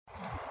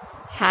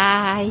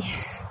Hi.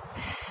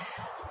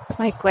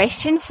 My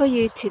question for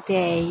you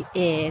today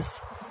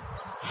is,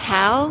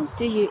 how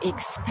do you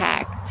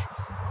expect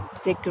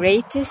the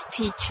greatest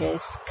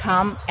teachers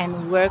come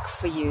and work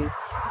for you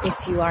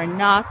if you are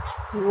not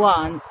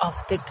one of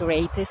the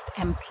greatest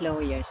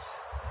employers?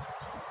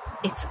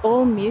 It's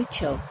all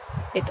mutual.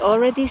 It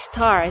already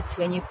starts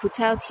when you put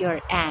out your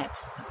ad.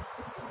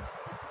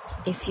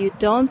 If you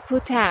don't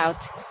put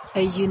out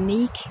a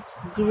unique,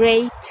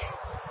 great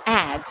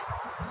ad,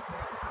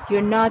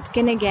 you're not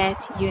gonna get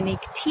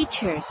unique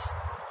teachers.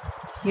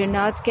 You're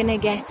not gonna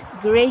get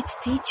great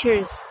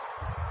teachers.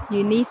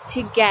 You need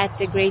to get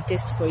the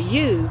greatest for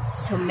you,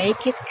 so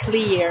make it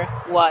clear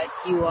what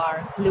you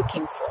are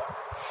looking for.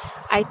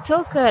 I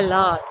talk a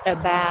lot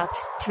about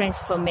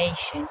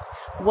transformation.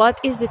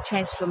 What is the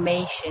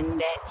transformation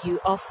that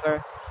you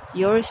offer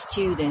your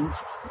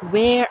students?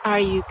 Where are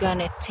you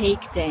gonna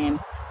take them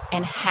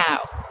and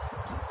how?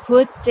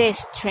 Put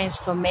this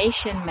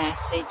transformation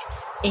message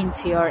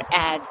into your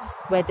ad,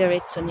 whether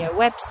it's on your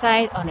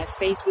website, on a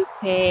Facebook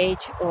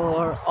page,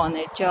 or on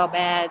a job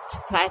ad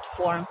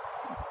platform.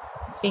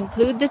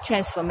 Include the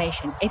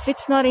transformation. If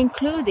it's not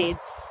included,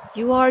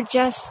 you are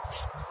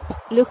just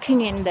looking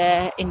in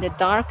the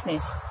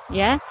darkness.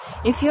 Yeah?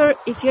 If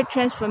your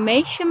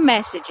transformation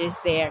message is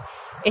there,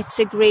 it's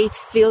a great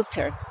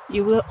filter.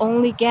 You will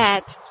only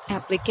get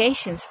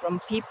applications from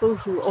people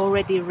who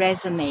already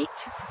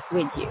resonate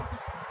with you.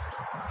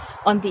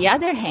 On the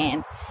other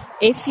hand,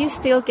 if you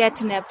still get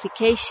an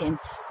application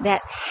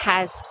that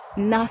has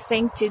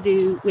nothing to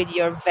do with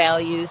your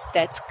values,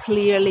 that's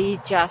clearly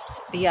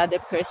just the other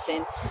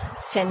person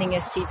sending a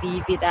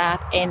CV without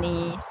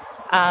any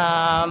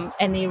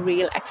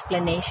real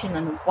explanation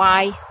on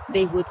why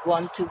they would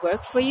want to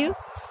work for you,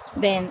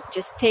 then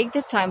just take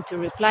the time to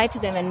reply to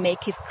them and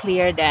make it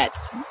clear that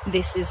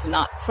this is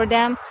not for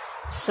them,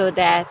 so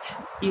that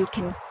you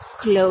can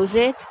close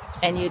it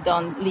and you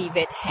don't leave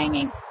it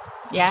hanging.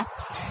 Yeah?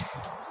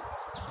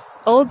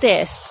 All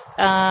this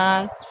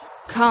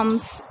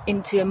comes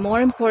into a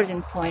more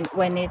important point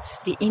when it's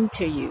the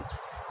interview.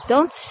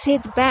 Don't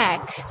sit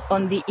back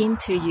on the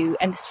interview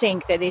and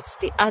think that it's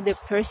the other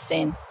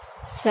person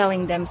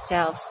selling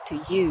themselves to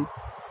you.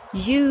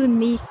 You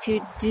need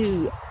to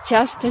do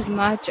just as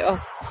much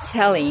of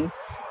selling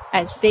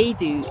as they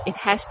do. It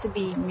has to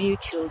be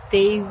mutual.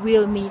 They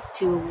will need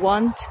to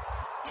want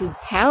to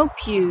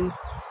help you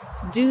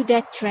do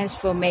that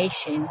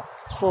transformation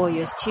for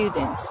your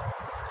students.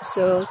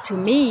 So to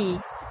me,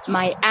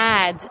 my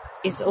ad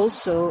is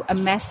also a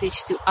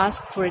message to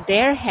ask for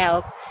their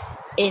help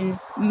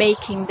in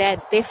making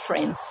that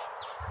difference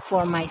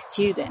for my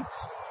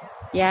students.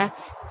 Yeah.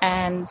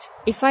 And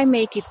if I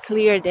make it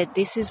clear that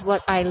this is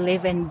what I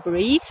live and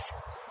breathe,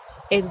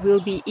 it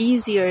will be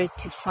easier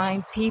to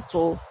find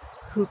people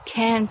who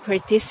can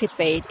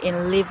participate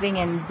in living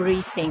and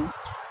breathing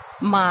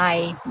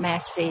my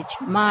message,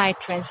 my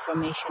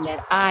transformation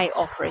that I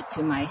offer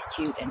to my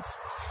students.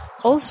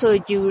 Also,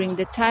 during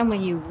the time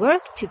when you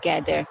work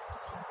together,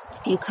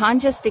 you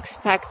can't just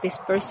expect this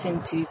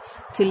person to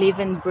live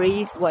and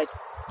breathe what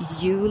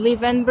you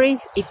live and breathe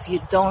if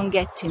you don't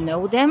get to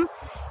know them,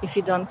 if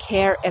you don't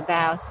care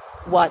about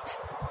what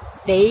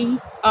they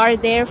are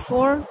there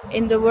for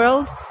in the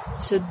world.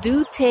 So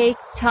do take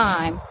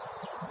time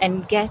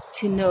and get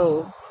to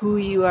know who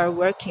you are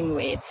working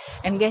with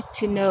and get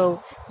to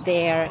know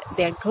their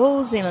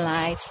goals in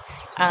life,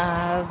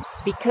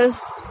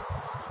 because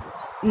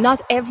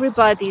not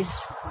everybody's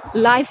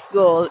life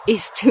goal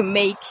is to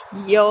make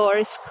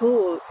your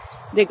school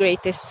the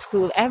greatest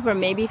school ever.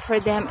 Maybe for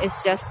them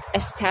it's just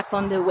a step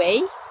on the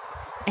way,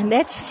 and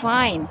that's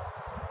fine.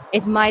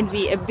 It might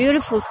be a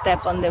beautiful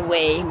step on the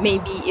way.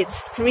 Maybe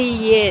it's 3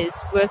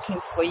 years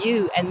working for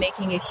you and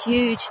making a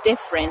huge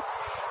difference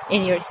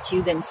in your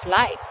student's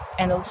life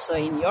and also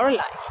in your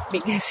life,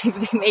 because if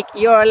they make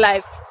your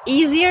life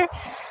easier,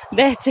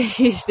 that's a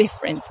huge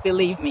difference,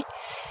 believe me.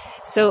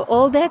 So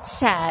all that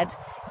said,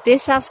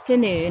 this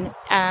afternoon,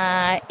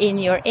 in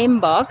your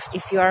inbox,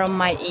 if you are on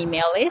my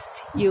email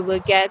list, you will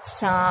get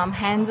some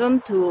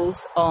hands-on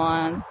tools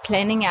on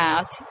planning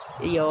out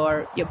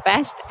your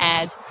best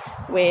ad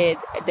with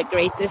the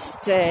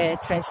greatest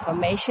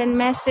transformation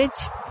message.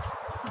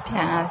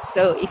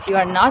 So if you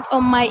are not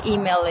on my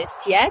email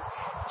list yet,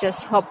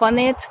 just hop on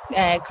it,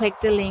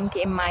 click the link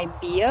in my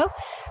bio,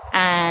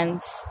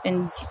 and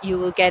you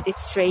will get it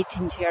straight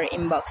into your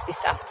inbox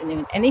this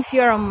afternoon. And if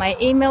you're on my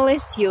email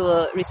list, you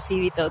will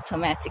receive it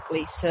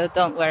automatically, so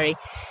don't worry.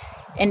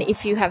 And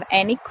if you have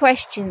any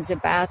questions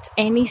about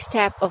any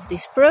step of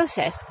this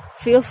process,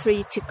 feel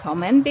free to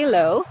comment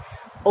below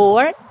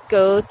or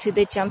go to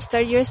the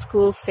Jumpstart Your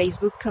School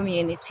Facebook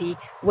community,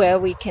 where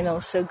we can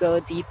also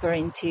go deeper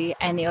into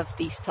any of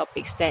these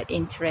topics that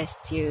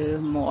interest you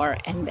more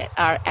and that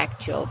are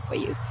actual for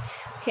you.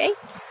 Okay?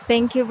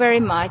 Thank you very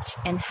much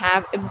and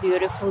have a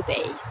beautiful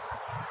day.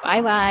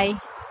 Bye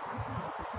bye.